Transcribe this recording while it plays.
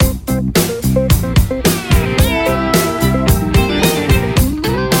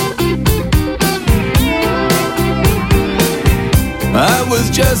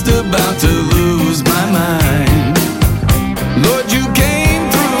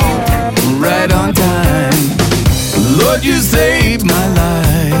God, you saved my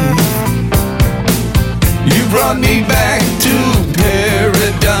life. You brought me back to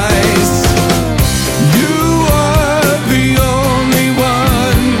paradise. You are the only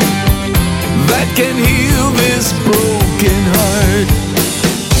one that can heal this broken heart.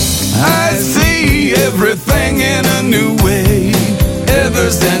 I see everything in a new way ever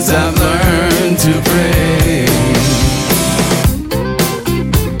since I've learned to pray.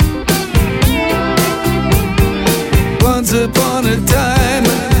 Once upon a time,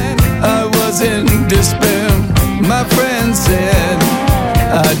 I was in despair. My friend said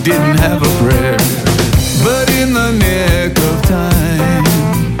I didn't have a prayer. But in the nick of time,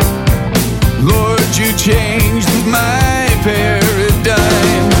 Lord, you changed my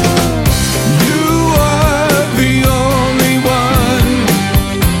paradigm. You are the only one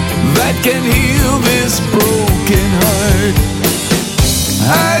that can heal this broken heart.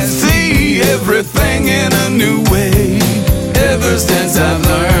 I see everything in a new way ever since I've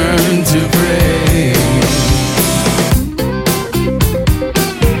learned to pray.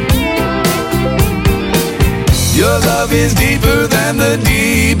 Your love is deeper than the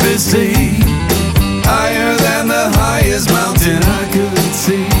deepest sea, higher than the highest mountain I could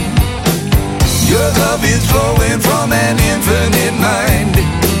see. Your love is flowing from an infinite mind,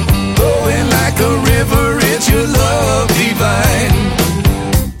 flowing like a river, it's your love divine.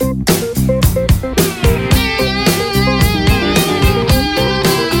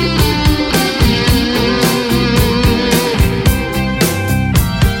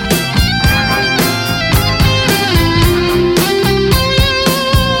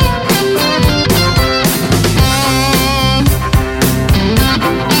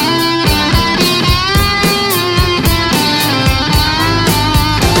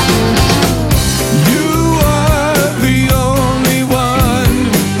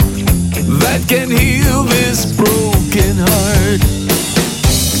 Can heal this broken heart.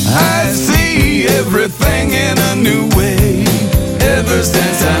 I see everything in a new way ever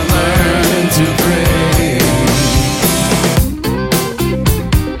since I learned to pray.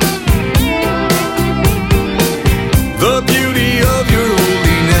 The beauty of your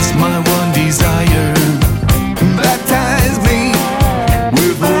holiness, my one desire. Baptize me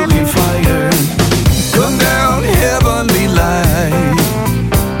with holy fire. Come down, heavenly light,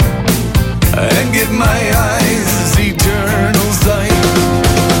 and give my eyes eternal sight.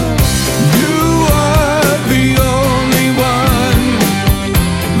 You are the only one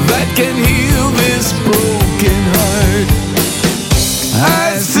that can heal this broken heart.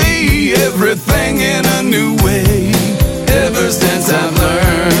 I see everything in a new way ever since I've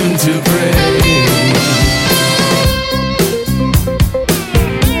learned to pray.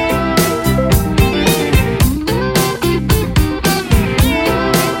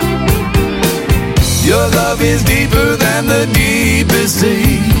 Your love is deeper than the deepest sea,